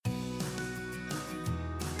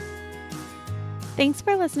Thanks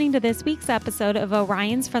for listening to this week's episode of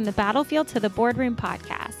Orion's From the Battlefield to the Boardroom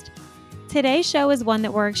podcast. Today's show is one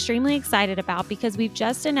that we're extremely excited about because we've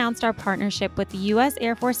just announced our partnership with the U.S.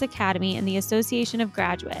 Air Force Academy and the Association of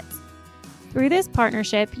Graduates. Through this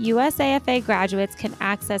partnership, USAFA graduates can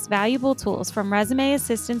access valuable tools from resume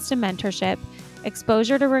assistance to mentorship,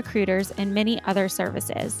 exposure to recruiters, and many other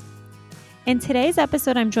services. In today's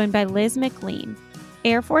episode, I'm joined by Liz McLean,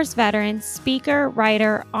 Air Force veteran, speaker,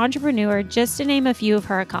 writer, entrepreneur, just to name a few of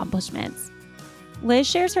her accomplishments. Liz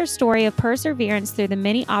shares her story of perseverance through the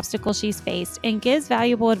many obstacles she's faced and gives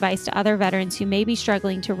valuable advice to other veterans who may be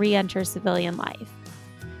struggling to re-enter civilian life.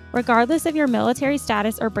 Regardless of your military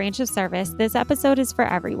status or branch of service, this episode is for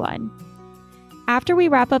everyone. After we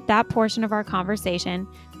wrap up that portion of our conversation,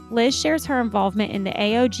 Liz shares her involvement in the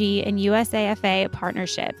AOG and USAFA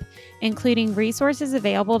partnership, including resources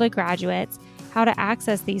available to graduates, how to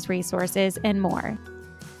access these resources, and more.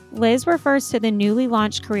 Liz refers to the newly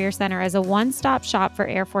launched Career Center as a one-stop shop for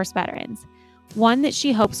Air Force veterans, one that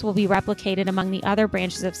she hopes will be replicated among the other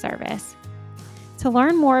branches of service. To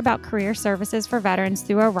learn more about career services for veterans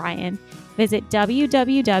through Orion, visit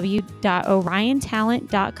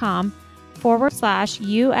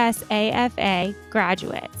www.oriontalent.com/USAFA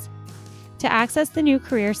graduates. To access the new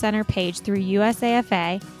Career Center page through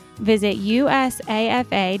USAFA, visit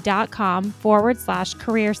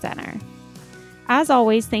usafa.com/career center. As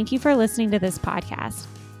always, thank you for listening to this podcast.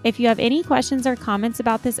 If you have any questions or comments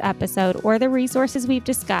about this episode or the resources we've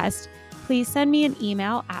discussed, please send me an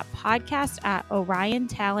email at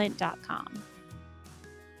podcast@oriontalent.com.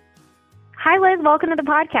 Hi, Liz. Welcome to the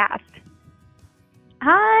podcast.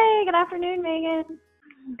 Hi. Good afternoon, Megan.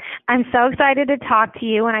 I'm so excited to talk to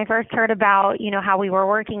you. When I first heard about, how we were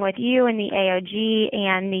working with you and the AOG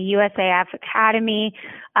and the USAF Academy,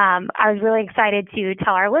 I was really excited to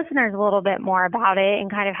tell our listeners a little bit more about it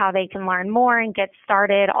and kind of how they can learn more and get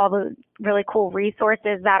started, all the really cool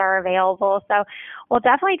resources that are available. So we'll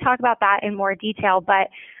definitely talk about that in more detail, but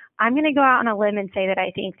I'm going to go out on a limb and say that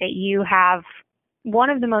I think that you have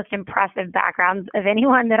one of the most impressive backgrounds of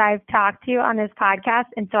anyone that I've talked to on this podcast.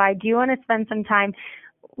 And so I do want to spend some time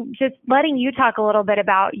just letting you talk a little bit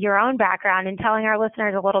about your own background and telling our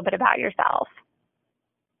listeners a little bit about yourself.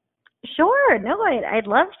 Sure. No, I'd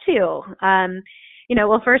love to.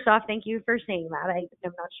 Well, first off, thank you for saying that. I'm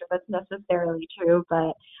not sure that's necessarily true,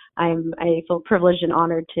 but I feel privileged and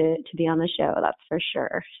honored to be on the show. That's for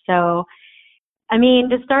sure. So,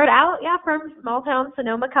 to start out, from small town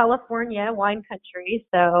Sonoma, California, wine country.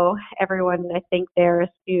 So everyone, I think, there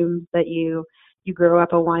assumes that you grew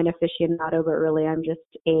up a wine aficionado, but really I'm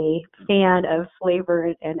just a fan of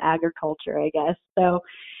flavor and agriculture, I guess. So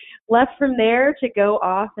left from there to go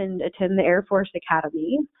off and attend the Air Force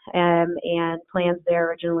Academy, and plans there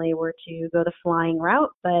originally were to go the flying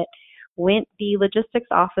route, but went the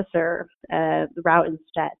logistics officer route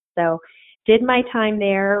instead. So did my time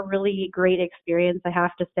there, really great experience, I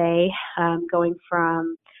have to say, going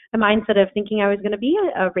from a mindset of thinking I was going to be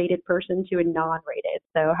a rated person to a non-rated.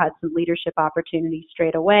 So had some leadership opportunities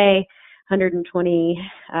straight away, 120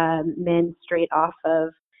 men straight off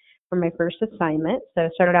of from my first assignment. So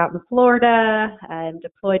started out in Florida,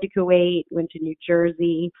 deployed to Kuwait, went to New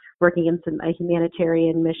Jersey, working in some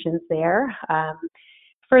humanitarian missions there.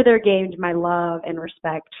 Further gained my love and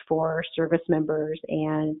respect for service members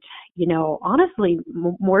and, honestly,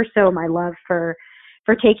 more so my love for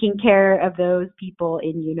taking care of those people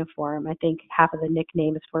in uniform. I think half of the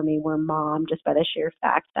nicknames for me were Mom, just by the sheer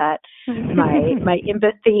fact that my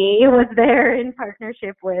empathy was there in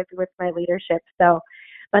partnership with my leadership. So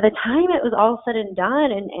by the time it was all said and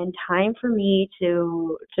done and time for me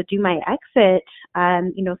to do my exit,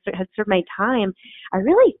 had served my time, I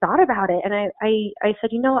really thought about it. And I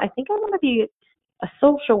said, I think I want to be a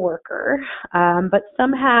social worker, but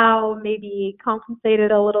somehow maybe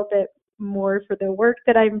compensated a little bit more for the work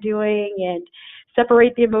that I'm doing and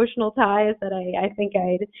separate the emotional ties that I think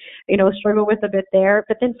I'd, struggle with a bit there,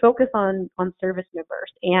 but then focus on service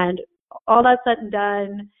members. And all that said and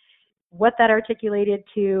done, what that articulated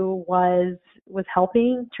to was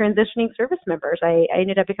helping transitioning service members. I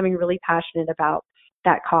ended up becoming really passionate about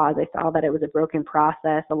that cause. I saw that it was a broken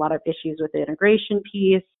process, a lot of issues with the integration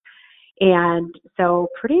piece. And so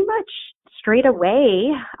pretty much straight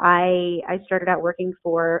away, I started out working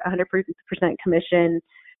for a 100% commission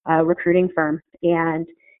recruiting firm and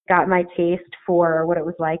got my taste for what it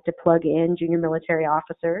was like to plug in junior military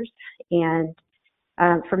officers. And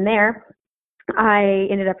from there, I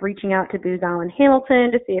ended up reaching out to Booz Allen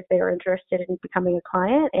Hamilton to see if they were interested in becoming a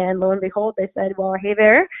client. And lo and behold, they said, well, hey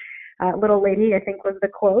there, little lady, I think was the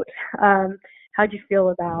quote. how'd you feel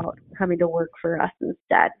about coming to work for us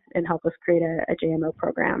instead and help us create a JMO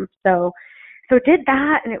program? So did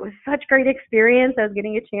that, and it was such great experience. I was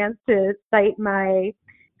getting a chance to cite my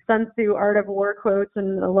Sun Tzu Art of War quotes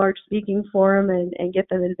in a large speaking forum and get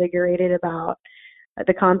them invigorated about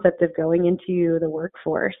the concept of going into the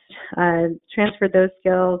workforce. Transferred those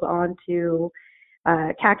skills onto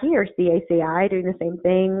CACI or CACI, doing the same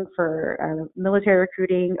thing for military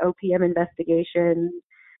recruiting, OPM investigations,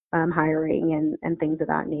 hiring, and things of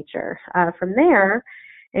that nature. From there,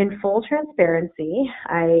 in full transparency,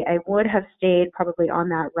 I would have stayed probably on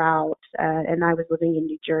that route, and I was living in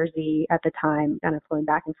New Jersey at the time, kind of flying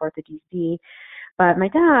back and forth to DC. But my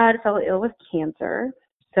dad fell ill with cancer,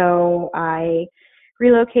 so I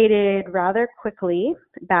relocated rather quickly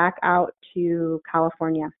back out to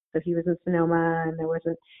California. So he was in Sonoma, and there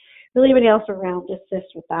wasn't really anybody else around to assist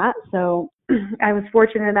with that. So I was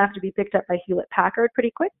fortunate enough to be picked up by Hewlett Packard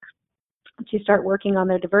pretty quick to start working on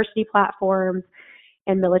their diversity platforms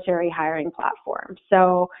and military hiring platform.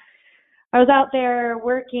 So I was out there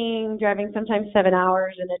working, driving sometimes 7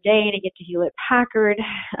 hours in a day to get to Hewlett Packard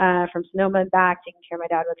from Sonoma and back, taking care of my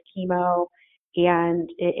dad with chemo. And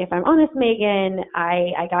if I'm honest, Megan,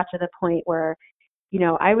 I got to the point where,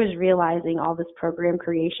 I was realizing all this program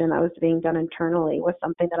creation that was being done internally was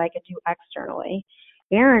something that I could do externally.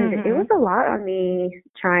 And it was a lot on me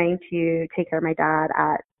trying to take care of my dad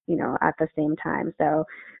at the same time. So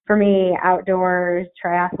for me, outdoors,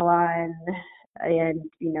 triathlon, and,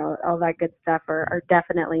 all that good stuff are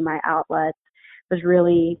definitely my outlets. Was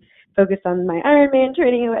really focused on my Ironman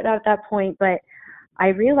training at that point, but I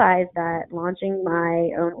realized that launching my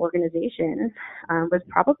own organization was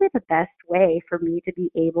probably the best way for me to be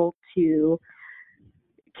able to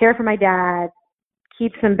care for my dad,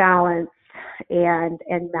 keep some balance, and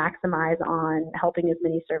maximize on helping as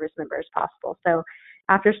many service members as possible. So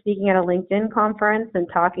after speaking at a LinkedIn conference and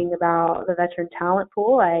talking about the veteran talent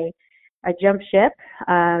pool, I jumped ship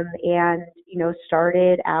and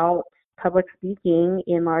started out public speaking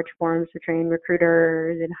in large forums to train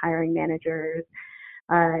recruiters and hiring managers.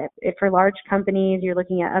 If for large companies, you're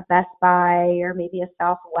looking at a Best Buy or maybe a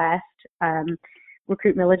Southwest.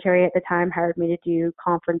 Recruit Military at the time hired me to do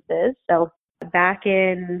conferences. So back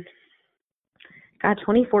in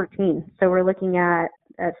 2014. So we're looking at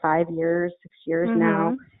 5 years, 6 years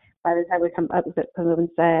now. By the time we come up and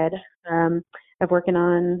said, of working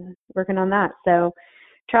on that. So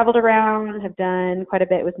traveled around, have done quite a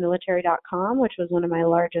bit with military.com, which was one of my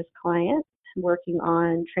largest clients, working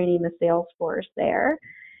on training the sales force there.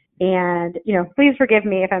 And, please forgive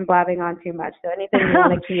me if I'm blabbing on too much. So anything you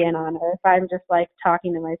want to key in on, or if I'm just like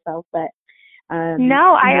talking to myself, but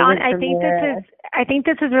no, I think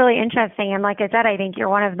this is really interesting. And like I said, I think you're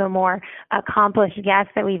one of the more accomplished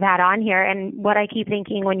guests that we've had on here. And what I keep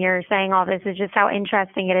thinking when you're saying all this is just how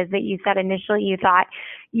interesting it is that you said initially you thought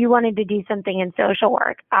you wanted to do something in social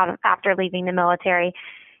work after leaving the military.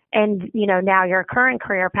 And, now your current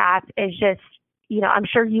career path is just, I'm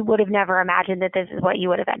sure you would have never imagined that this is what you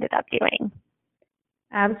would have ended up doing.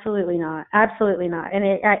 Absolutely not. Absolutely not. And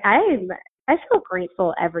I feel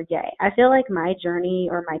grateful every day. I feel like my journey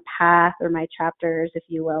or my path or my chapters, if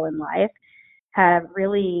you will, in life have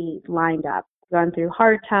really lined up. Gone through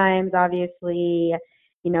hard times, obviously.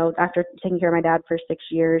 After taking care of my dad for 6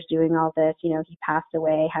 years, doing all this, he passed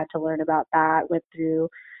away, had to learn about that, went through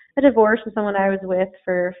a divorce with someone I was with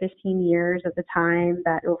for 15 years at the time,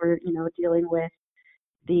 that over, dealing with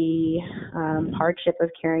the hardship of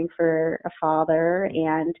caring for a father,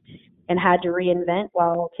 and had to reinvent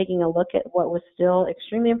while taking a look at what was still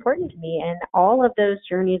extremely important to me. And all of those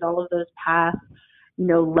journeys, all of those paths,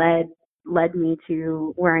 led me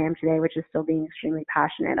to where I am today, which is still being extremely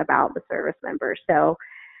passionate about the service members. So,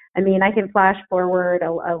 I can flash forward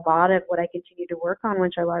a lot of what I continue to work on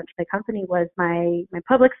once I launched my company was my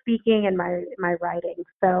public speaking and my writing.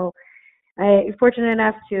 So I was fortunate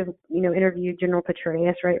enough to, interview General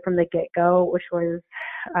Petraeus right from the get-go, which was,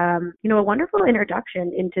 a wonderful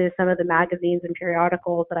introduction into some of the magazines and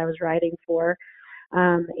periodicals that I was writing for,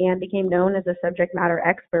 and became known as a subject matter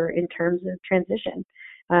expert in terms of transition.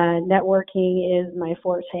 Networking is my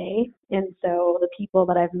forte, and so the people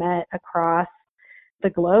that I've met across the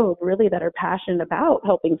globe really that are passionate about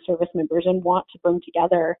helping service members and want to bring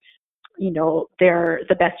together they're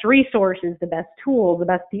the best resources, the best tools, the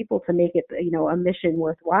best people to make it, a mission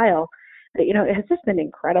worthwhile. It has just been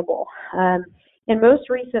incredible. And most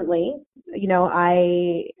recently,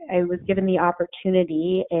 I was given the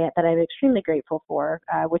opportunity that I'm extremely grateful for,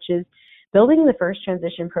 which is building the first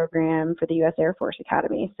transition program for the U.S. Air Force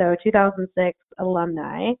Academy. So 2006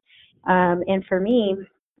 alumni. And for me,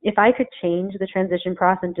 if I could change the transition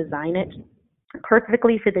process and design it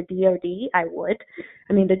perfectly for the DoD, I would.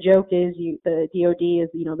 I mean, the joke is the DoD is,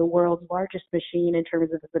 the world's largest machine in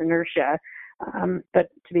terms of inertia. But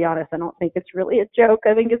to be honest, I don't think it's really a joke.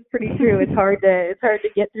 I think it's pretty true. It's hard to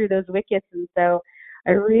get through those wickets, and so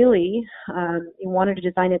I really wanted to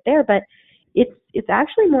design it there. But it's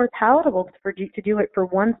actually more palatable to do it for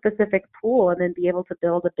one specific pool and then be able to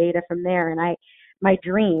build a beta from there. And my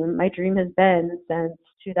dream has been since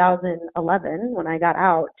 2011 when I got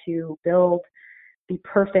out to build the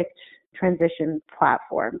perfect transition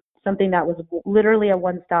platform, something that was literally a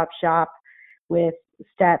one-stop shop with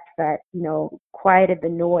steps that, quieted the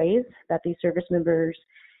noise that these service members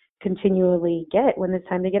continually get when it's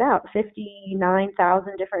time to get out.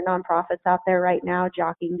 59,000 different nonprofits out there right now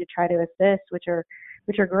jockeying to try to assist, which are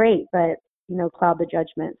great, but cloud the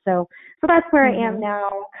judgment. So that's where I am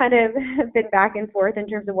now. Kind of been back and forth in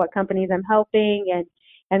terms of what companies I'm helping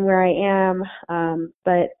and where I am.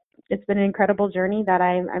 But it's been an incredible journey that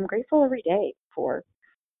I'm grateful every day for.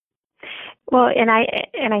 Well, and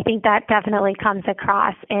I think that definitely comes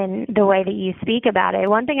across in the way that you speak about it.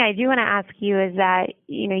 One thing I do want to ask you is that,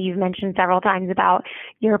 you've mentioned several times about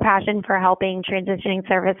your passion for helping transitioning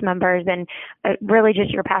service members and really just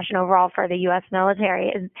your passion overall for the U.S.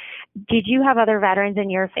 military. Did you have other veterans in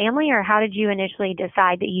your family, or how did you initially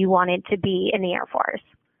decide that you wanted to be in the Air Force?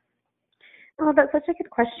 Oh, that's such a good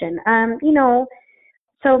question.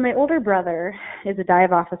 So my older brother is a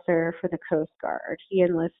dive officer for the Coast Guard. He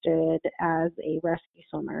enlisted as a rescue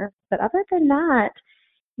swimmer. But other than that,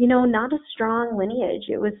 not a strong lineage.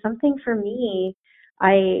 It was something for me.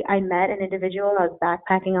 I met an individual. I was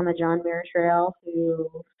backpacking on the John Muir Trail who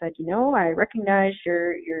said, I recognize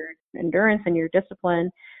your endurance and your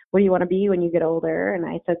discipline. What do you want to be when you get older? And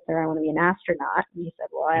I said, sir, I want to be an astronaut. And he said,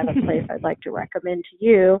 well, I have a place I'd like to recommend to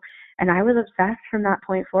you. And I was obsessed from that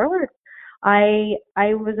point forward. I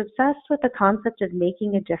was obsessed with the concept of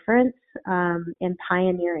making a difference and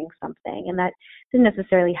pioneering something. And that didn't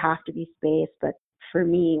necessarily have to be space, but for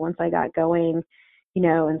me, once I got going,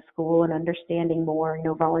 in school and understanding more,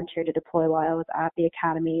 volunteered to deploy while I was at the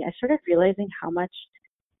academy, I started realizing how much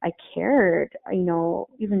I cared,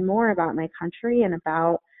 even more about my country and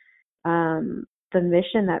about the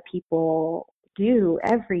mission that people do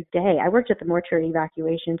every day. I worked at the mortuary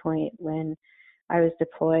evacuation point when I was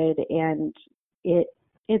deployed, and it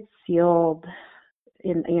sealed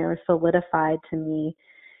in, solidified to me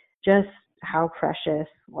just how precious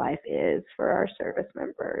life is for our service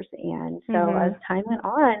members. And so as time went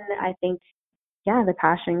on, I think, the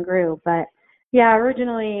passion grew. But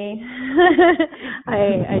originally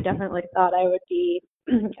I definitely thought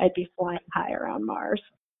I'd be flying high around Mars.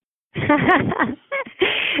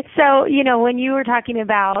 So, when you were talking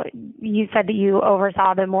about, you said that you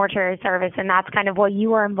oversaw the mortuary service, and that's kind of what you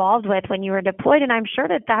were involved with when you were deployed. And I'm sure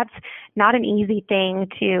that that's not an easy thing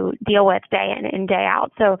to deal with day in and day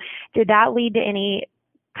out. So did that lead to any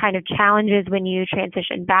kind of challenges when you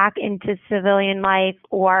transitioned back into civilian life,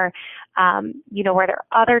 or, were there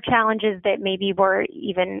other challenges that maybe were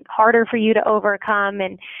even harder for you to overcome?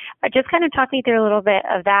 And just kind of talk me through a little bit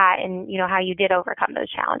of that and, how you did overcome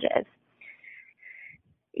those challenges.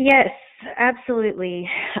 Yes, absolutely.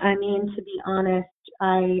 I mean, to be honest,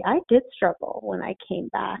 I did struggle when I came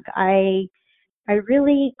back. I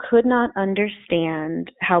really could not understand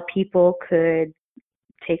how people could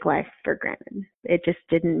take life for granted. It just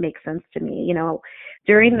didn't make sense to me.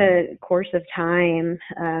 During the course of time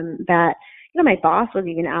that, my boss was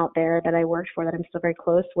even out there that I worked for, that I'm still very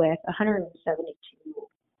close with,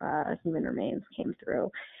 172 human remains came through.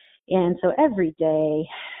 And so every day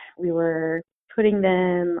we were putting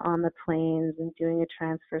them on the planes and doing a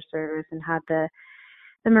transfer service, and had the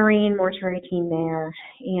Marine mortuary team there.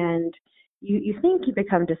 And you think you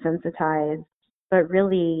become desensitized, but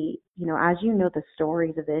really, as the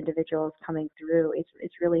stories of the individuals coming through,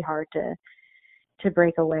 it's really hard to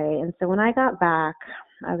break away. And so when I got back,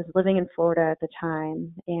 I was living in Florida at the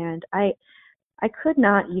time, and I could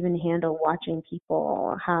not even handle watching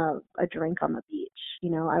people have a drink on the beach.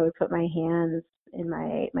 I would put my hands in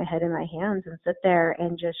my head in my hands and sit there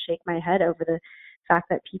and just shake my head over the fact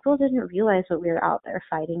that people didn't realize what we were out there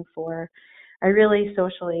fighting for. I really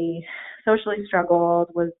socially struggled,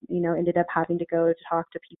 ended up having to go to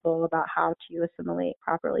talk to people about how to assimilate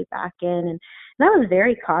properly back in. And I was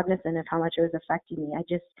very cognizant of how much it was affecting me.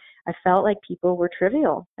 I felt like people were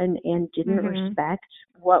trivial and didn't respect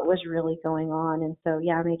what was really going on. And so,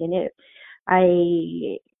 Megan,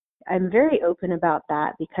 I'm very open about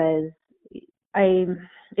that, because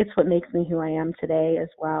it's what makes me who I am today as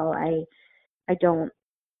well. I don't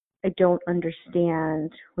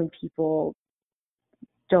understand when people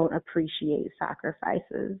don't appreciate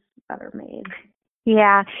sacrifices that are made.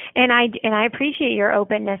 Yeah, and I appreciate your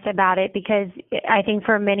openness about it, because I think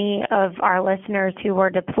for many of our listeners who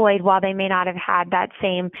were deployed, while they may not have had that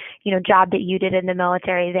same, job that you did in the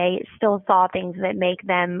military, they still saw things that make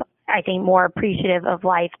them, I think, more appreciative of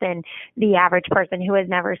life than the average person who has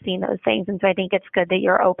never seen those things. And so I think it's good that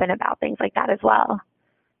you're open about things like that as well.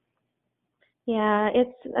 Yeah,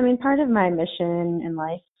 part of my mission in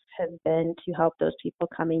life has been to help those people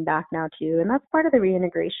coming back now too. And that's part of the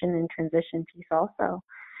reintegration and transition piece also.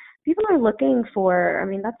 People are looking for,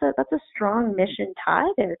 that's a strong mission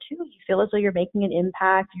tie there too. You feel as though you're making an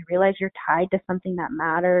impact. You realize you're tied to something that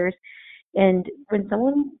matters. And when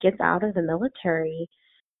someone gets out of the military,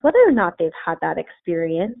 whether or not they've had that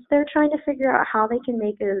experience, they're trying to figure out how they can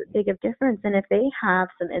make a big of difference. And if they have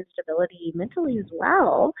some instability mentally as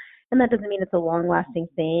well, and that doesn't mean it's a long-lasting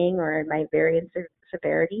thing or it might vary in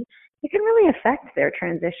severity, it can really affect their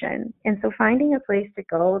transition. And so finding a place to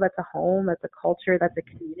go that's a home, that's a culture, that's a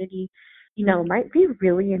community, might be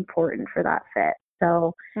really important for that fit.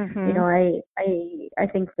 So, I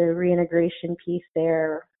think the reintegration piece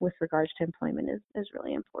there with regards to employment is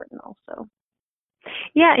really important also.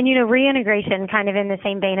 Yeah, and reintegration, kind of in the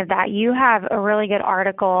same vein of that, you have a really good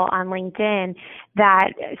article on LinkedIn that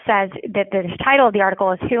says that the title of the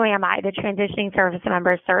article is "Who Am I? The Transitioning Service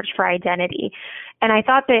Member's Search for Identity." And I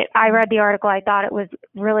thought that I read the article, I thought it was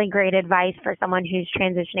really great advice for someone who's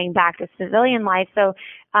transitioning back to civilian life. So,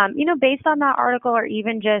 based on that article, or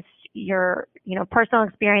even just your, personal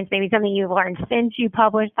experience, maybe something you've learned since you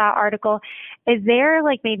published that article, is there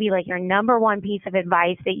maybe your number one piece of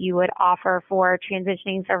advice that you would offer for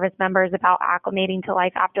transitioning service members about acclimating to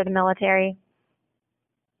life after the military?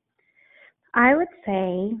 I would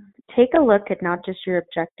say take a look at not just your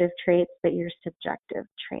objective traits, but your subjective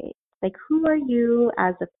traits. Who are you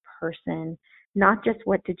as a person, not just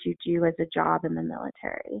what did you do as a job in the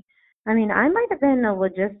military. I might have been a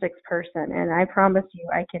logistics person, and I promise you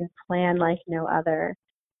I can plan like no other.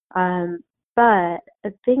 But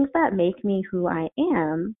the things that make me who I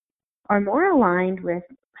am are more aligned with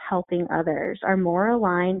helping others, are more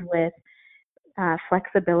aligned with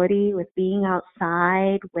flexibility, with being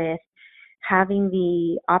outside, with having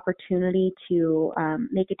the opportunity to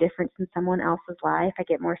make a difference in someone else's life. I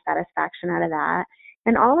get more satisfaction out of that.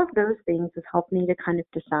 And all of those things has helped me to kind of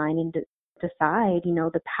decide,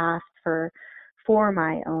 the path for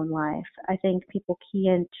my own life. I think people key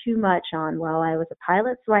in too much on, well, I was a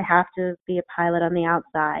pilot, so I have to be a pilot on the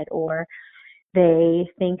outside, or they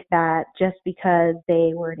think that just because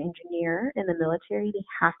they were an engineer in the military, they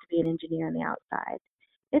have to be an engineer on the outside.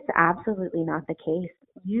 It's absolutely not the case.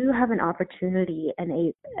 You have an opportunity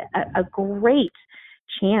and a great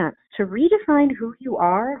chance to redefine who you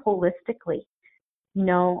are holistically,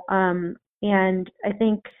 and I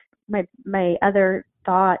think my other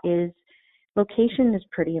thought is location is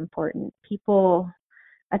pretty important. People,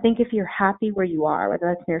 I think if you're happy where you are, whether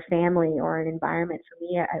that's in your family or an environment, for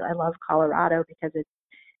me, I love Colorado because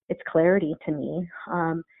it's clarity to me.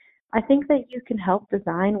 I think that you can help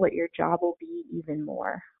design what your job will be even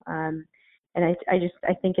more. And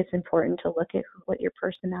I think it's important to look at what your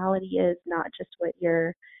personality is, not just what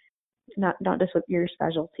not just what your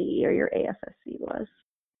specialty or your AFSC was.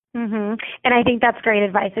 And I think that's great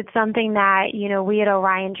advice. It's something that, we at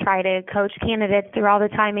Orion try to coach candidates through all the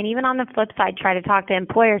time. And even on the flip side, try to talk to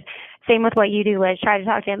employers. Same with what you do, Liz. Try to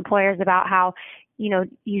talk to employers about how,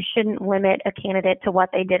 you shouldn't limit a candidate to what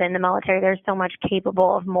they did in the military. They're so much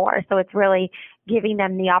capable of more. So it's really giving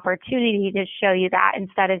them the opportunity to show you that,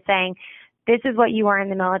 instead of saying, this is what you are in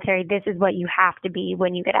the military, this is what you have to be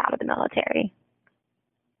when you get out of the military.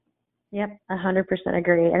 Yep, 100%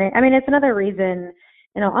 agree. And it's another reason,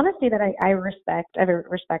 honestly, that I've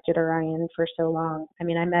respected Orion for so long. I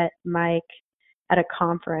met Mike at a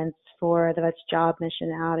conference for the Vets Job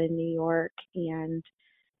Mission out in New York, and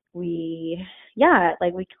we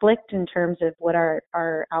clicked in terms of what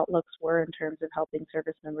our outlooks were in terms of helping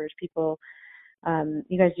service members. People,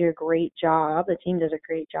 you guys do a great job. The team does a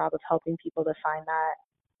great job of helping people to find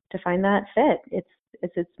that fit.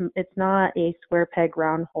 It's not a square peg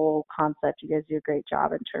round hole concept. You guys do a great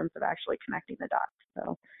job in terms of actually connecting the dots.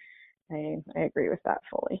 So I agree with that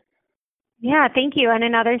fully. Yeah, thank you. And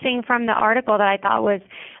another thing from the article that I thought was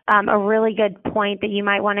a really good point that you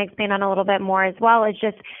might want to expand on a little bit more as well is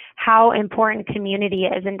just how important community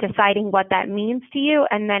is, and deciding what that means to you,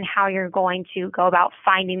 and then how you're going to go about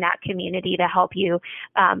finding that community to help you,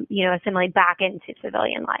 assimilate back into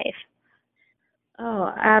civilian life.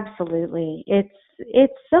 Oh, absolutely.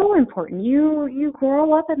 It's so important. You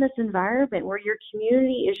grow up in this environment where your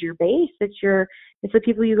community is your base. It's the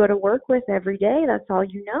people you go to work with every day. That's all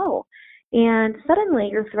you know. And suddenly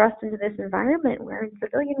you're thrust into this environment where in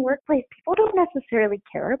civilian workplace people don't necessarily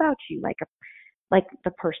care about you like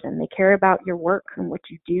the person. They care about your work and what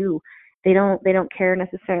you do. They don't care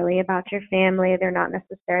necessarily about your family. They're not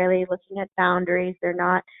necessarily looking at boundaries. They're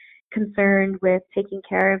not concerned with taking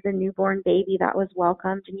care of the newborn baby that was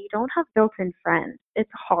welcomed, and you don't have built-in friends. It's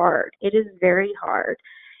hard. It is very hard.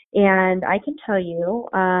 And I can tell you,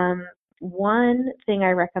 one thing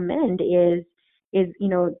I recommend is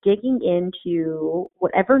digging into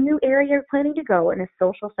whatever new area you're planning to go in a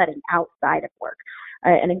social setting outside of work.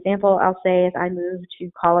 An example I'll say is I moved to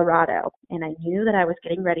Colorado, and I knew that I was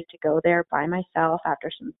getting ready to go there by myself after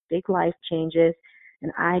some big life changes,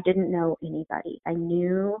 and I didn't know anybody. I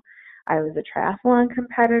knew I was a triathlon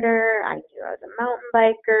competitor. I knew I was a mountain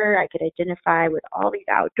biker. I could identify with all these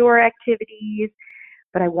outdoor activities,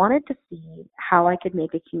 but I wanted to see how I could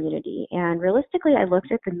make a community. And realistically, I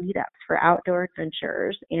looked at the meetups for outdoor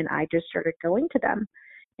adventurers, and I just started going to them.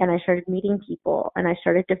 And I started meeting people, and I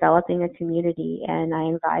started developing a community, and I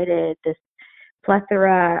invited this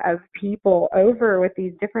plethora of people over with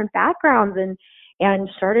these different backgrounds, and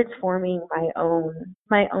started forming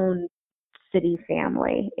my own city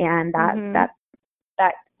family. And that Mhm. that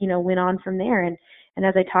that went on from there. And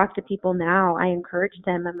as I talk to people now, I encourage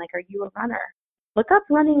them. I'm like, are you a runner? Look up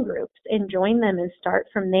running groups and join them and start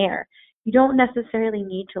from there. You don't necessarily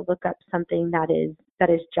need to look up something that is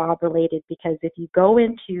job related, because if you go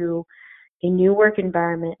into a new work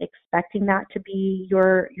environment expecting that to be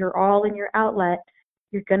your all and your outlet,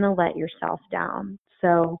 you're going to let yourself down.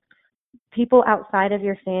 So people outside of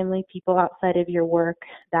your family, people outside of your work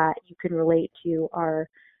that you can relate to are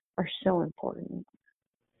so important.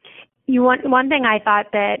 One thing I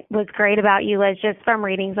thought that was great about you, Liz, just from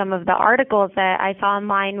reading some of the articles that I saw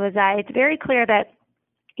online, was that it's very clear that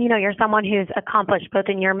you're someone who's accomplished both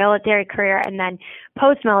in your military career and then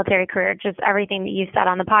post-military career, just everything that you said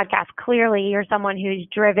on the podcast. Clearly, you're someone who's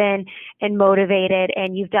driven and motivated,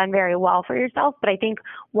 and you've done very well for yourself. But I think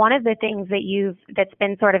one of the things that's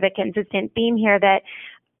been sort of a consistent theme here that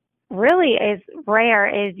really is rare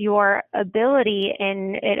is your ability,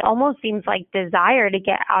 and it almost seems like desire to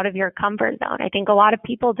get out of your comfort zone. I think a lot of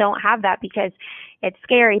people don't have that because it's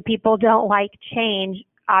scary. People don't like change,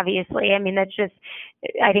 obviously. I mean,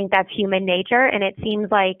 I think that's human nature, and it seems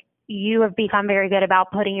like you have become very good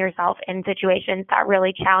about putting yourself in situations that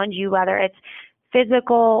really challenge you, whether it's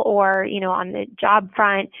physical or, on the job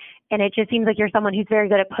front. And it just seems like you're someone who's very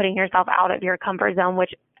good at putting yourself out of your comfort zone,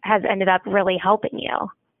 which has ended up really helping you.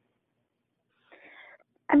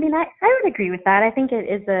 I mean, I would agree with that. I think it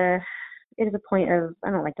is a point of,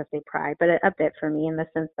 I don't like to say pride, but a bit for me, in the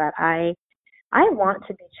sense that I want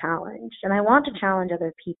to be challenged, and I want to challenge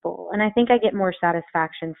other people, and I think I get more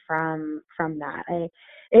satisfaction from that.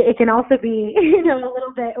 It can also be a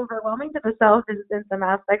little bit overwhelming to the self in some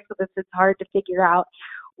aspects of this. It's hard to figure out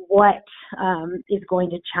what is going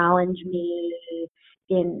to challenge me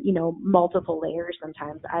in multiple layers.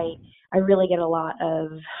 Sometimes I really get a lot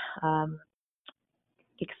of um,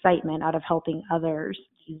 excitement out of helping others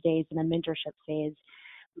these days in a mentorship phase.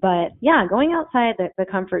 But yeah, going outside the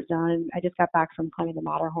comfort zone. I just got back from climbing the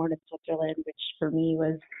Matterhorn in Switzerland, which for me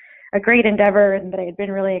was a great endeavor and that I had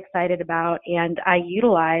been really excited about. And I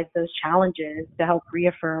utilized those challenges to help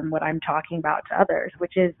reaffirm what I'm talking about to others,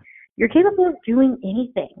 which is you're capable of doing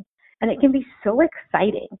anything. And it can be so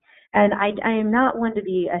exciting. And I am not one to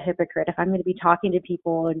be a hypocrite. If I'm going to be talking to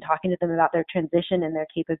people and talking to them about their transition and their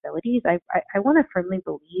capabilities, I want to firmly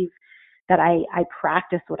believe that I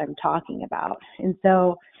practice what I'm talking about. And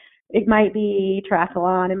so it might be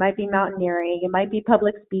triathlon, it might be mountaineering, it might be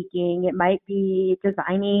public speaking, it might be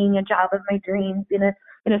designing a job of my dreams in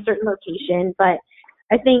a certain location. But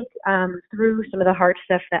I think through some of the hard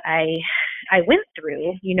stuff that I went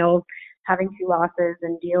through, having two losses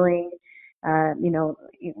and dealing,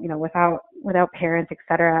 without parents,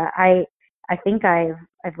 etc. I think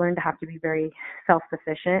I've learned to have to be very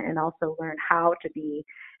self-sufficient, and also learn how to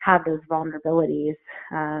have those vulnerabilities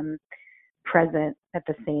present at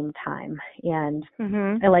the same time. And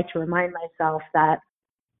I like to remind myself that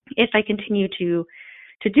if I continue to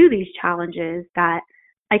do these challenges, that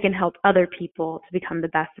I can help other people to become the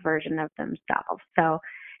best version of themselves. So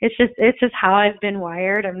it's just how I've been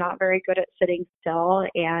wired. I'm not very good at sitting still,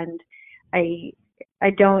 and I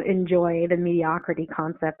don't enjoy the mediocrity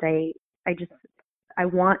concept. I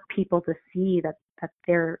want people to see that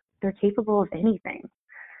they're capable of anything.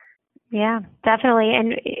 Yeah, definitely.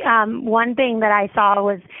 And one thing that I saw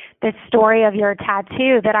was the story of your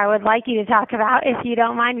tattoo that I would like you to talk about, if you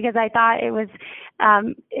don't mind, because I thought it was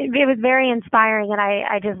very inspiring, and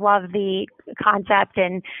I just love the concept.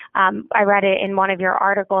 And I read it in one of your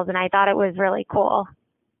articles, and I thought it was really cool.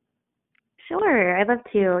 Sure, I'd love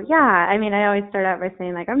to. Yeah, I mean, I always start out by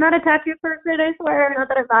saying, like, I'm not a tattoo person, I swear. Not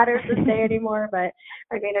that it matters this day anymore, but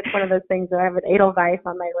I mean, it's one of those things that I have an Edelweiss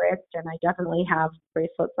on my wrist, and I definitely have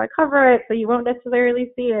bracelets that cover it, so you won't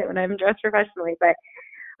necessarily see it when I'm dressed professionally. But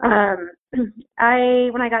when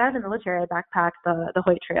I got out of the military, I backpacked the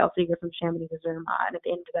Hoyt Trail, so you go from Chamonix to Zermatt, and it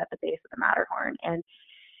ended at the base of the Matterhorn. And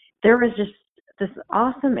there was just this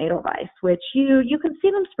awesome Edelweiss, which you can see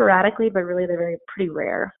them sporadically, but really they're pretty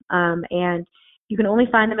rare. And you can only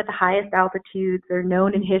find them at the highest altitudes. They're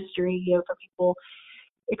known in history, for people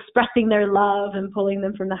expressing their love and pulling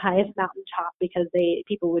them from the highest mountaintop because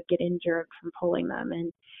people would get injured from pulling them.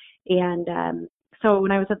 And so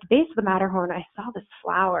when I was at the base of the Matterhorn, I saw this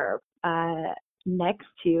flower next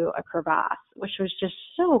to a crevasse, which was just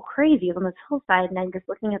so crazy. It was on this hillside, and I'm just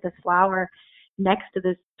looking at this flower next to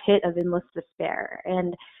this pit of endless despair.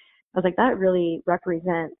 And I was like, that really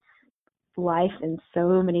represents life in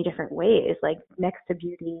so many different ways. Like, next to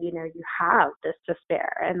beauty, you have this despair,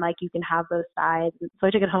 and like you can have both sides. And so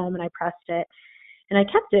I took it home and I pressed it, and I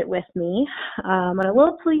kept it with me on a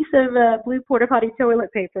little piece of blue porta potty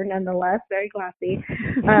toilet paper, nonetheless, very classy.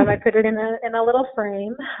 I put it in a little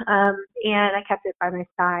frame, and I kept it by my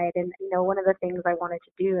side. And one of the things I wanted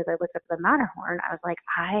to do as I looked up the Matterhorn, I was like,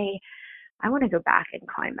 I want to go back and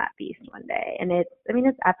climb that beast one day. And it's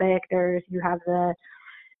epic. You have the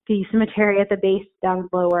cemetery at the base down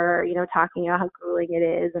lower, talking about how grueling it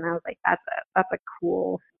is. And I was like, that's a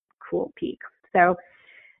cool peak. So,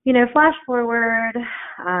 flash forward,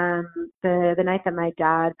 the night that my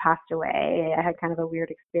dad passed away, I had kind of a weird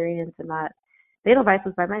experience in that the Edelweiss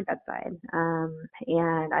was by my bedside.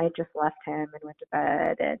 And I had just left him and went to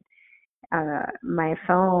bed, and my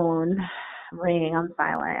phone rang on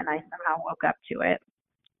silent, and I somehow woke up to it.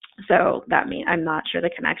 So I'm not sure the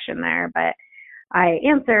connection there, but I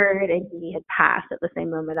answered, and he had passed at the same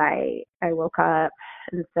moment I woke up.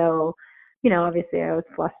 And so, obviously I was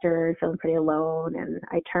flustered, feeling pretty alone, and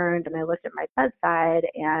I turned and I looked at my bedside,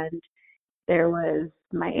 and there was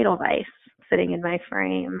my Edelweiss sitting in my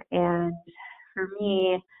frame. And for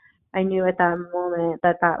me, I knew at that moment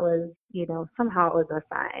that was, somehow it was a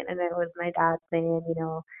sign. And it was my dad saying,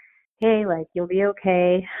 hey, like, you'll be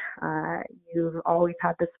okay. You've always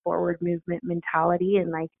had this forward movement mentality,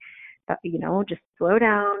 and like, just slow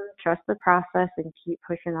down, trust the process, and keep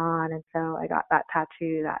pushing on. And so I got that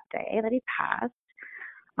tattoo that day that he passed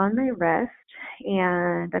on my wrist,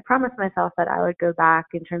 and I promised myself that I would go back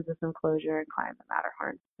in terms of some closure and climb the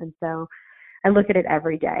Matterhorn. And so I look at it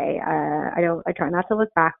every day. I try not to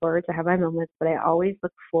look backwards. I have my moments, but I always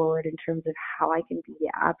look forward in terms of how I can be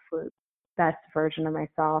the absolute best version of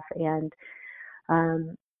myself. And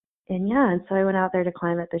yeah, and so I went out there to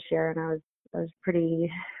climb it this year, and I was pretty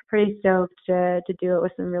stoked to do it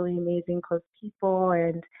with some really amazing close people,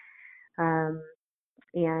 and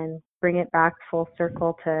bring it back full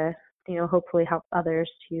circle to hopefully help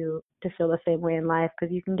others to feel the same way in life,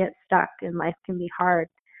 because you can get stuck and life can be hard,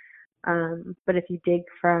 but if you dig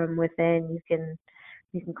from within, you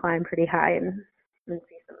can climb pretty high and see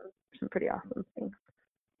some pretty awesome things.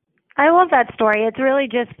 I love that story. It's really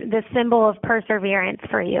just the symbol of perseverance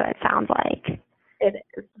for you, it sounds like.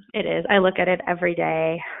 It is. I look at it every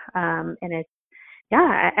day, and it's,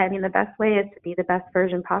 the best way is to be the best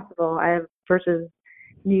version possible. Versus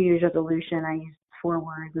New Year's resolution, I use 4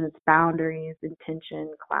 words, and it's boundaries,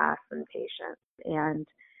 intention, class, and patience. And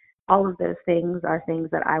all of those things are things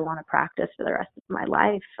that I want to practice for the rest of my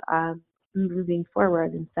life, moving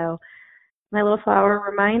forward. And so my little flower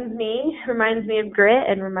reminds me of grit,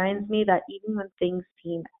 and reminds me that even when things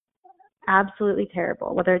seem absolutely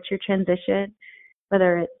terrible, whether it's your transition,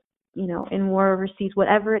 whether it's, in war overseas,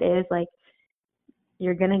 whatever it is, like,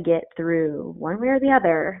 you're going to get through one way or the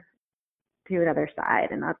other to another side.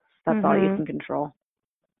 And that's all you can control.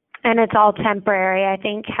 And it's all temporary. I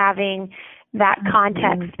think having that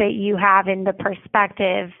context that you have in the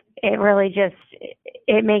perspective, it really just,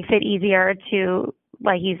 it makes it easier to,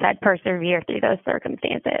 like you said, persevere through those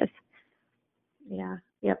circumstances. Yeah.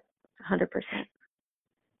 Yep. 100%.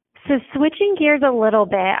 So switching gears a little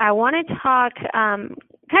bit, I want to talk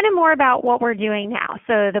kind of more about what we're doing now.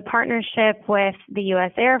 So the partnership with the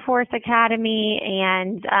U.S. Air Force Academy,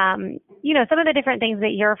 and some of the different things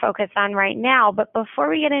that you're focused on right now. But before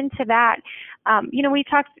we get into that, we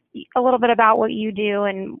talked a little bit about what you do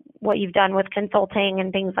and what you've done with consulting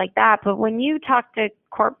and things like that. But when you talk to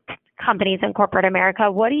companies in corporate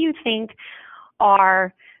America, what do you think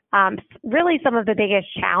are really some of the biggest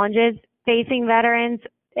challenges facing veterans?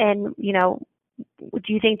 And,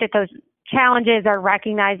 do you think that those challenges are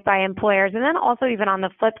recognized by employers? And then also even on the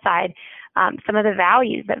flip side, some of the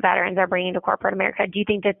values that veterans are bringing to corporate America, do you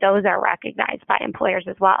think that those are recognized by employers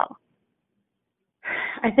as well?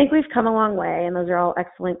 I think we've come a long way, and those are all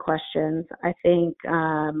excellent questions. I think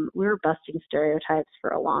we were busting stereotypes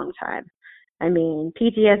for a long time. I mean,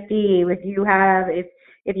 PTSD, if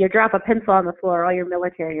you drop a pencil on the floor, all your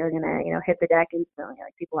military, you're gonna hit the deck instantly.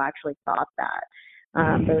 Like, people actually thought that,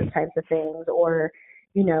 those types of things, or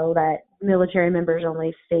that military members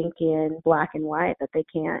only think in black and white, that they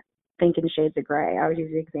can't think in shades of gray. I always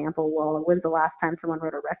use the example, well, when's the last time someone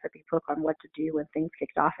wrote a recipe book on what to do when things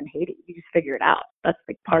kicked off in Haiti? You just figure it out. That's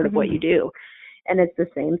like part of what you do. And it's the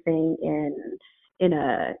same thing in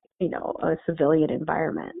a civilian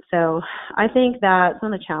environment. So I think that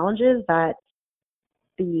some of the challenges that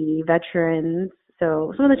the veterans,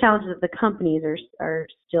 so some of the challenges that the companies are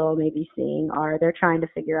still maybe seeing are they're trying to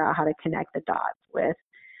figure out how to connect the dots with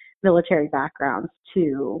military backgrounds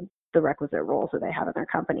to the requisite roles that they have in their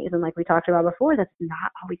companies. And like we talked about before, that's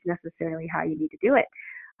not always necessarily how you need to do it.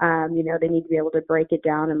 They need to be able to break it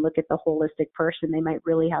down and look at the holistic person. They might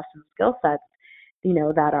really have some skill sets,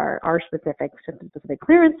 that are specific to specific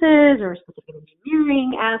clearances or specific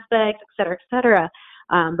engineering aspects, et cetera.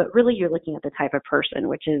 But really you're looking at the type of person,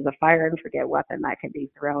 which is a fire and forget weapon that can be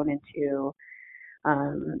thrown into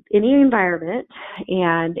any environment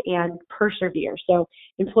and persevere. So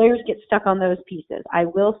employers get stuck on those pieces. I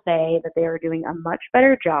will say that they are doing a much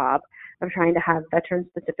better job of trying to have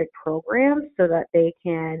veteran-specific programs so that they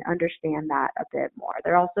can understand that a bit more.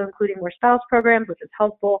 They're also including more spouse programs, which is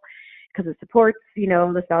helpful because it supports,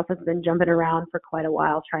 the spouse has been jumping around for quite a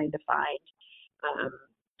while trying to find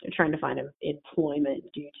employment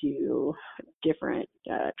due to different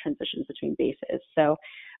transitions between bases. So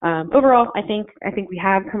overall, I think we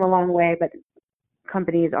have come a long way, but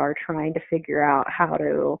companies are trying to figure out how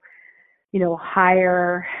to,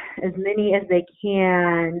 hire as many as they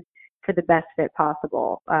can for the best fit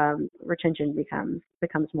possible. Retention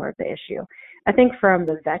becomes more of the issue. I think from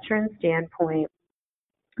the veteran standpoint,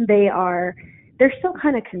 they're still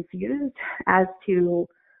kind of confused as to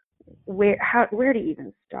where to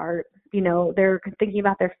even start. They're thinking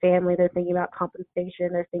about their family, they're thinking about compensation,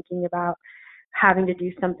 they're thinking about having to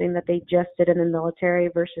do something that they just did in the military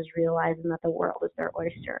versus realizing that the world is their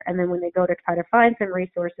oyster. And then when they go to try to find some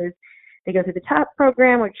resources, they go through the TAP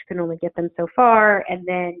program, which can only get them so far, and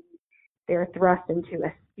then they're thrust into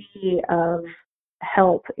a sea of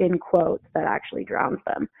help, in quotes, that actually drowns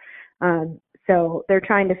them. So they're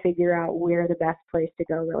trying to figure out where the best place to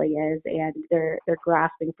go really is, and they're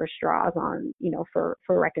grasping for straws on, for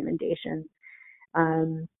recommendations.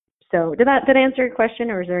 So did that answer your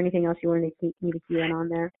question, or is there anything else you wanted me to key in on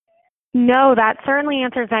there? No, that certainly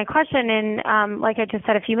answers my question. And like I just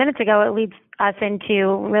said a few minutes ago, it leads us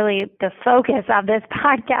into really the focus of this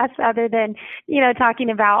podcast, other than,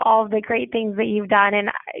 talking about all of the great things that you've done. And,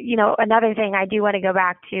 another thing I do want to go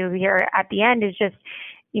back to here at the end is just,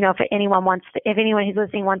 if anyone who's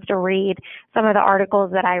listening wants to read some of the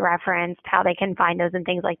articles that I referenced, how they can find those and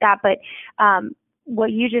things like that. But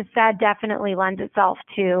what you just said definitely lends itself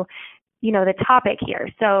to, the topic here.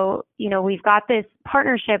 So, we've got this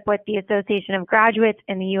partnership with the Association of Graduates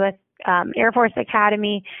and the U.S. Air Force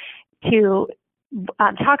Academy to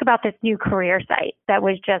talk about this new career site that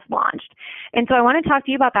was just launched. And so I want to talk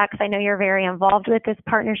to you about that because I know you're very involved with this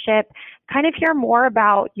partnership, kind of hear more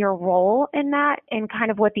about your role in that and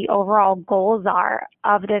kind of what the overall goals are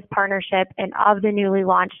of this partnership and of the newly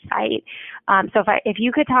launched site. So if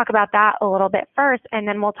you could talk about that a little bit first, and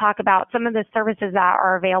then we'll talk about some of the services that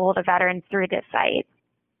are available to veterans through this site.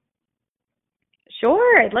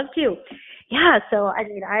 Sure, I'd love to. Yeah, so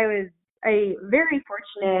I was very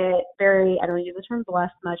fortunate, I don't use the term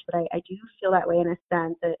blessed much, but I do feel that way in a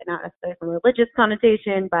sense, not necessarily from a religious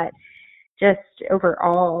connotation, but just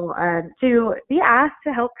overall, to be asked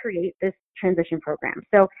to help create this transition program.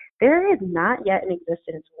 So there is not yet in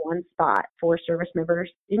existence one spot for service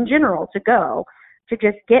members in general to go to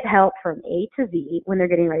just get help from A to Z when they're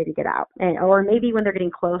getting ready to get out, or maybe when they're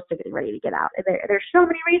getting close to getting ready to get out. There's so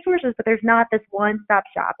many resources, but there's not this one-stop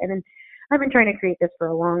shop. And then I've been trying to create this for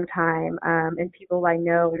a long time, and people I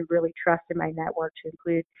know and really trust in my network, to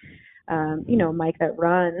include, Mike that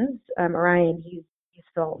runs Orion. He's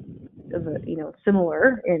felt,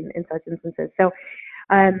 similar in such instances. So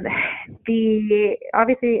Obviously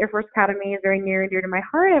Air Force Academy is very near and dear to my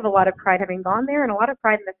heart. I have a lot of pride having gone there, and a lot of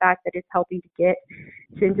pride in the fact that it's helping to get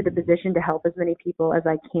into the position to help as many people as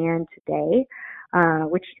I can today.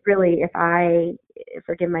 Which really,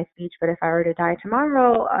 forgive my speech, but if I were to die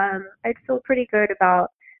tomorrow, I'd feel pretty good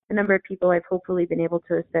about the number of people I've hopefully been able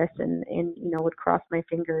to assist, and would cross my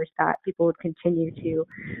fingers that people would continue to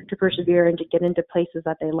persevere and to get into places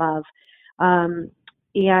that they love.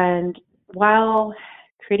 And while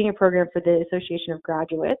creating a program for the Association of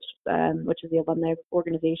Graduates, which is the alumni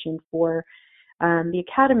organization for the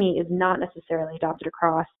Academy, is not necessarily adopted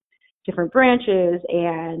across different branches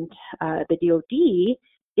and the DoD,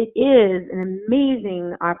 it is an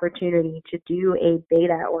amazing opportunity to do a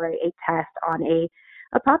beta or a test on a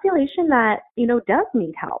population that does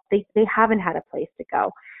need help. They haven't had a place to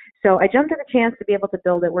go. So I jumped at the chance to be able to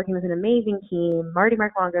build it, working with an amazing team. Marty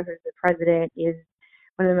Marcolongo, who's the president, is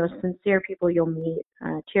one of the most sincere people you'll meet.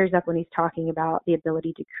 Tears up when he's talking about the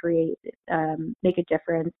ability to create, make a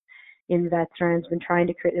difference in veterans. Been trying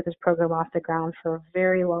to create this program off the ground for a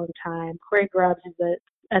very long time. Corey Grubbs is the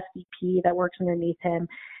SVP that works underneath him,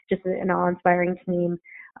 just an awe-inspiring team.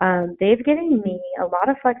 They've given me a lot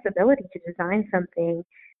of flexibility to design something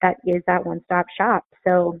that is that one-stop shop.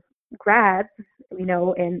 So grads,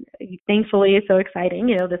 and thankfully it's so exciting,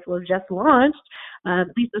 this was just launched, at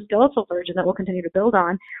least the skeletal version that we'll continue to build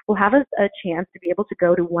on, will have a chance to be able to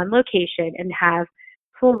go to one location and have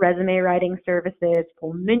full resume writing services,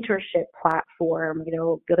 full mentorship platform,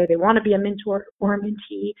 whether they want to be a mentor or a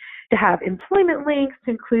mentee, to have employment links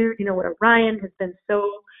to include, what Orion has been so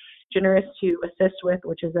generous to assist with,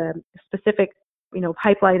 which is a specific,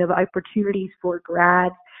 pipeline of opportunities for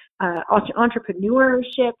grads,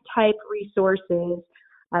 entrepreneurship type resources,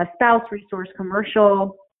 spouse resource,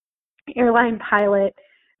 commercial, airline pilot,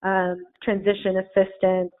 transition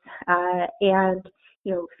assistance, and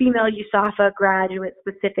female USAFA graduate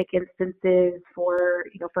specific instances for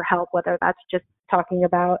help, whether that's just talking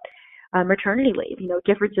about maternity leave,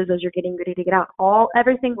 differences as you're getting ready to get out.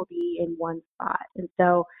 Everything will be in one spot. And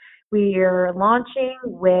so we are launching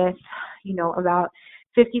with, about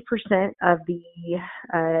 50% of the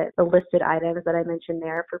listed items that I mentioned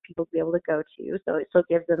there for people to be able to go to. So it still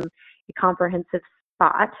gives them a comprehensive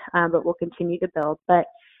spot, but we'll continue to build. But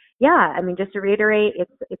yeah, just to reiterate,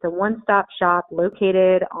 it's a one-stop shop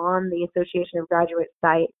located on the Association of Graduates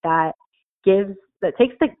site that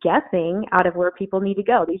takes the guessing out of where people need to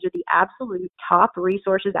go. These are the absolute top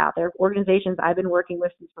resources out there, organizations I've been working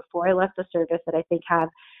with since before I left the service that I think have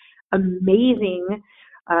amazing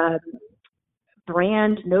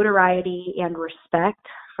brand notoriety and respect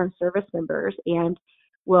from service members, and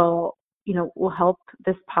will help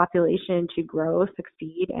this population to grow,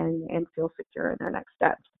 succeed, and feel secure in their next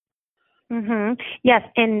steps. Mm-hmm. Yes,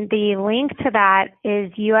 and the link to that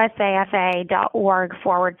is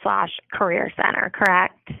usafa.org/career center,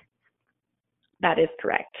 correct? That is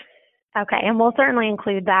correct. Okay, and we'll certainly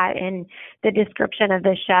include that in the description of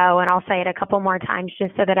the show, and I'll say it a couple more times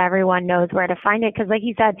just so that everyone knows where to find it, because like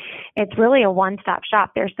you said, it's really a one-stop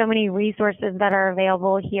shop. There's so many resources that are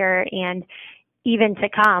available here, and even to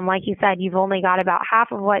come. Like you said, you've only got about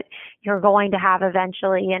half of what you're going to have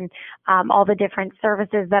eventually, and all the different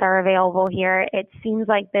services that are available here. It seems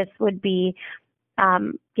like this would be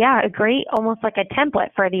a great, almost like a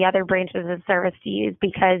template for the other branches of service to use,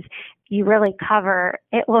 because you really cover,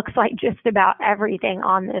 it looks like, just about everything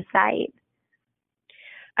on this site.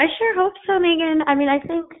 I sure hope so, Megan. I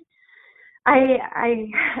think I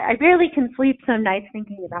barely can sleep some nights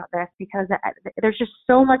thinking about this, because there's just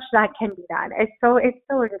so much that can be done. It's so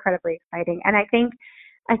incredibly exciting. And I think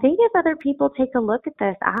if other people take a look at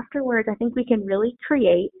this afterwards, I think we can really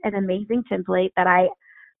create an amazing template that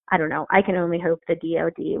I don't know, I can only hope the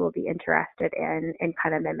DoD will be interested in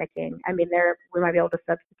kind of mimicking. We might be able to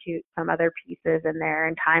substitute some other pieces in there,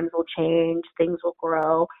 and times will change, things will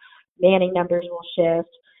grow, manning numbers will shift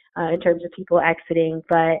in terms of people exiting.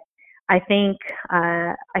 But I think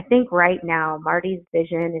right now Marty's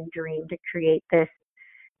vision and dream to create this,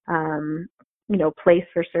 place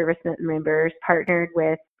for service members, partnered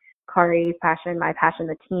with Kari's passion, my passion,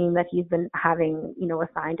 the team that he's been having,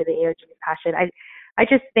 assigned to the AOG's passion. I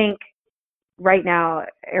just think right now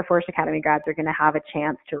Air Force Academy grads are going to have a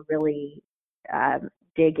chance to really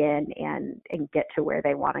dig in and get to where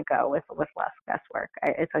they want to go with less guesswork.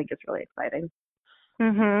 I think it's really exciting.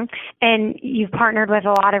 Mm-hmm. And you've partnered with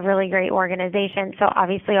a lot of really great organizations. So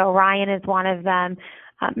obviously Orion is one of them,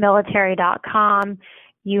 military.com.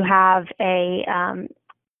 You have a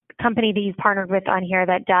company that you've partnered with on here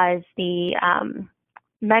that does the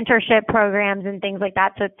mentorship programs and things like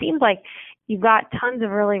that. So it seems like you've got tons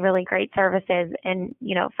of really, really great services. And,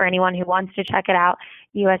 for anyone who wants to check it out,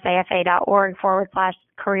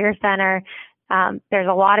 usafa.org/career center. There's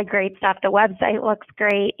a lot of great stuff. The website looks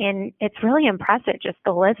great, and it's really impressive, just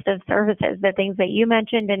the list of services, the things that you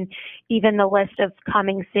mentioned, and even the list of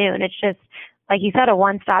coming soon. It's just, like you said, a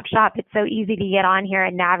one-stop shop. It's so easy to get on here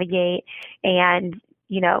and navigate and,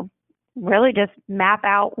 really just map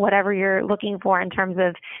out whatever you're looking for in terms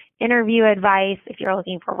of interview advice, if you're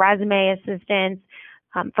looking for resume assistance,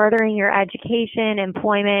 furthering your education,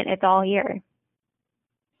 employment, it's all here.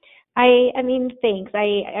 I mean, thanks.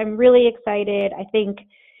 I'm really excited. I think,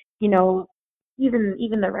 even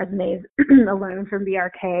the resumes alone from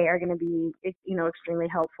BRK are going to be, extremely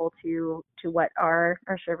helpful to what our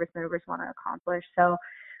service members want to accomplish. So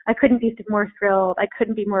I couldn't be more thrilled. I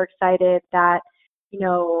couldn't be more excited that,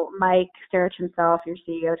 Mike Starich himself, your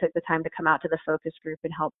CEO, took the time to come out to the focus group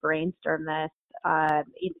and help brainstorm this.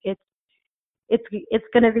 It's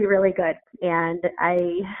going to be really good, and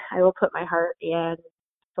I will put my heart and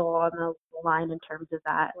soul on the line in terms of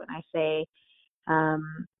that when I say, I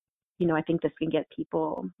think this can get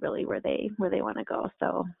people really where they want to go.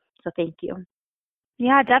 So thank you.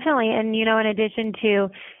 Yeah, definitely. And, in addition to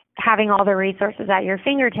having all the resources at your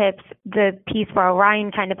fingertips, the piece where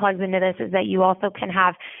Orion kind of plugs into this is that you also can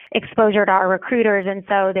have exposure to our recruiters. And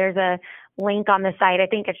so there's a link on the site, I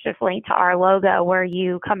think it's just linked to our logo, where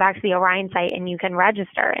you come back to the Orion site and you can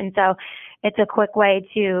register. And so it's a quick way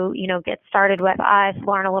to, get started with us,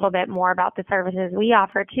 learn a little bit more about the services we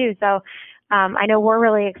offer too. So I know we're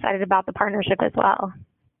really excited about the partnership as well.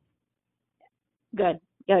 Good.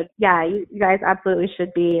 Yeah, you guys absolutely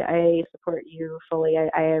should be. I support you fully.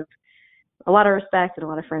 I have a lot of respect and a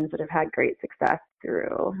lot of friends that have had great success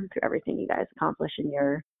through everything you guys accomplish, and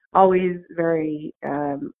you're always very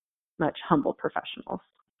much humble professionals.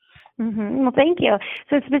 Mm-hmm. Well, thank you.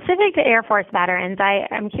 So specific to Air Force veterans,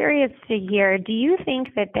 I'm curious to hear, do you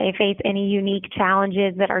think that they face any unique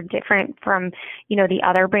challenges that are different from, the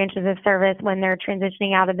other branches of service when they're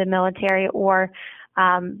transitioning out of the military, or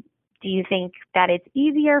do you think that it's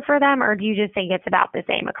easier for them, or do you just think it's about the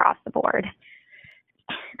same across the board?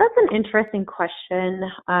 That's an interesting question.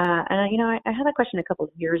 And, I had that question a couple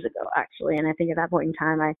of years ago, actually, and I think at that point in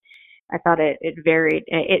time, I thought it varied.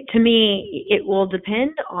 To me, it will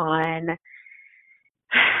depend on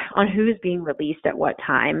who's being released at what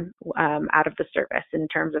time out of the service, in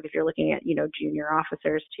terms of if you're looking at, junior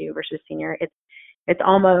officers too versus senior. It's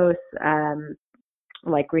almost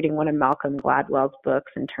like reading one of Malcolm Gladwell's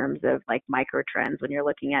books in terms of like micro trends when you're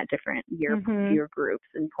looking at different year groups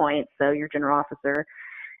and points. So your general officer,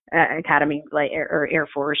 academy, or Air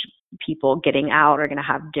Force people getting out are going to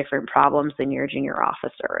have different problems than your junior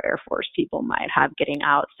officer or Air Force people might have getting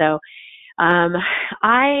out. So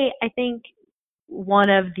I think one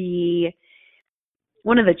of the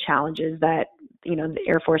challenges that the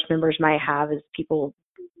Air Force members might have is people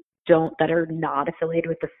that are not affiliated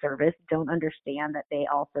with the service don't understand that they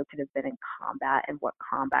also could have been in combat and what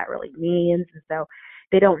combat really means. And so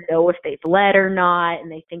they don't know if they've led or not, and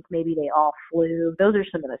they think maybe they all flew. Those are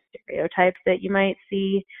some of the stereotypes that you might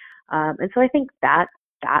see. And so I think that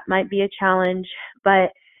might be a challenge.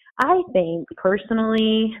 But I think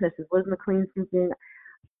personally, this is Liz McLean speaking,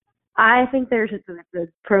 I think there's the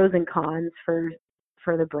pros and cons for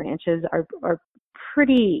the branches are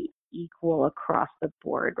pretty equal across the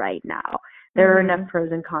board right now. There are enough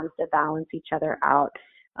pros and cons to balance each other out.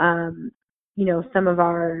 Some of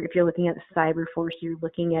if you're looking at the cyber force, you're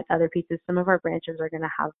looking at other pieces, some of our branches are going to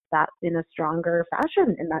have that in a stronger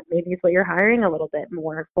fashion, and that maybe is what you're hiring a little bit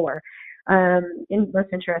more for. And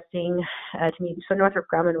most interesting to me, so Northrop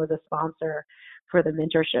Grumman was a sponsor for the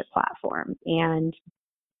mentorship platform, and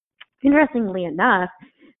interestingly enough,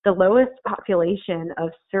 the lowest population of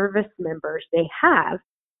service members they have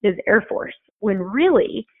is Air Force, when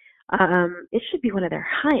really it should be one of their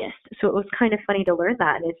highest. So it was kind of funny to learn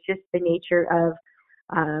that. And it's just the nature of,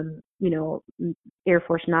 Air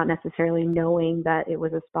Force not necessarily knowing that it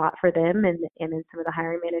was a spot for them, and then some of the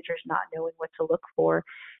hiring managers not knowing what to look for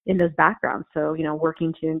in those backgrounds. So,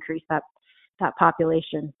 working to increase that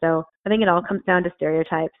population. So I think it all comes down to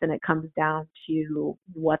stereotypes, and it comes down to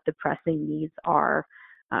what the pressing needs are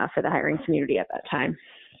for the hiring community at that time.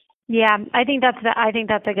 Yeah, I think that's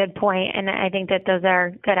a good point, and I think that those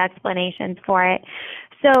are good explanations for it.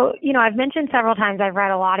 So, I've mentioned several times I've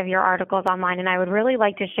read a lot of your articles online, and I would really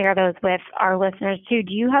like to share those with our listeners too.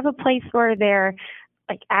 Do you have a place where they're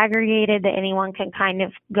aggregated that anyone can kind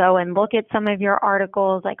of go and look at some of your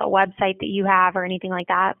articles, like a website that you have or anything like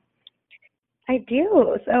that? I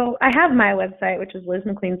do. So I have my website, which is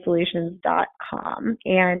lizmcleansolutions.com,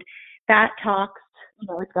 and that talks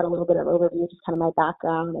it's got a little bit of overview, just kind of my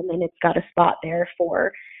background, and then it's got a spot there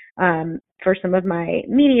for some of my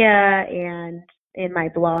media and in my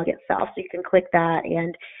blog itself. So you can click that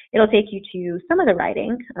and it'll take you to some of the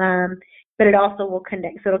writing, but it also will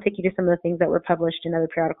connect. So it'll take you to some of the things that were published in other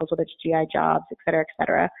periodicals, whether it's GI Jobs, et cetera, et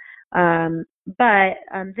cetera. But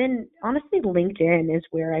then honestly, LinkedIn is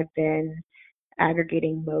where I've been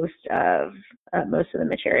aggregating most of the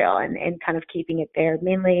material and kind of keeping it there.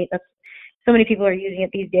 Mainly, so many people are using it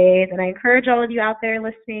these days, and I encourage all of you out there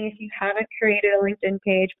listening, if you haven't created a LinkedIn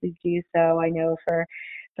page, please do so. I know for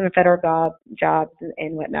some federal jobs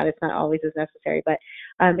and whatnot, it's not always as necessary, but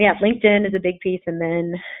LinkedIn is a big piece, and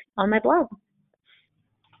then on my blog.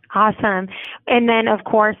 Awesome. And then, of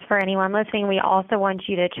course, for anyone listening, we also want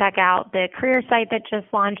you to check out the career site that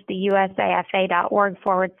just launched, the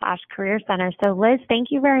usafa.org/career center. So, Liz,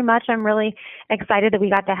 thank you very much. I'm really excited that we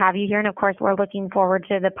got to have you here. And, of course, we're looking forward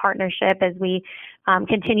to the partnership as we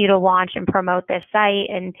continue to launch and promote this site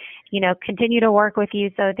and, continue to work with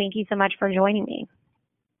you. So thank you so much for joining me.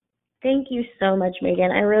 Thank you so much,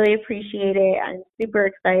 Megan. I really appreciate it. I'm super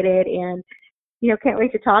excited and can't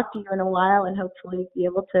wait to talk to you in a while and hopefully be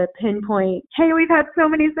able to pinpoint, hey, we've had so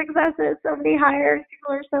many successes, so many hires,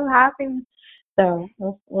 people are so happy. So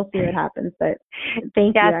we'll see what happens. But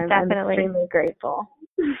thank you. I'm extremely grateful.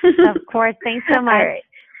 Of course. Thanks so much.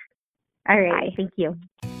 All right. Bye. Thank you.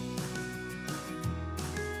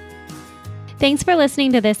 Thanks for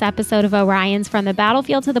listening to this episode of Orion's From the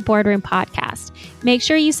Battlefield to the Boardroom podcast. Make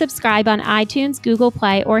sure you subscribe on iTunes, Google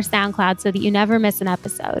Play, or SoundCloud so that you never miss an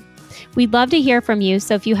episode. We'd love to hear from you,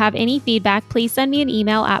 so if you have any feedback, please send me an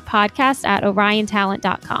email at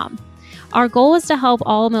podcast@oriontalent.com. Our goal is to help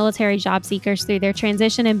all military job seekers through their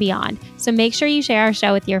transition and beyond, so make sure you share our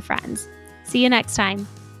show with your friends. See you next time.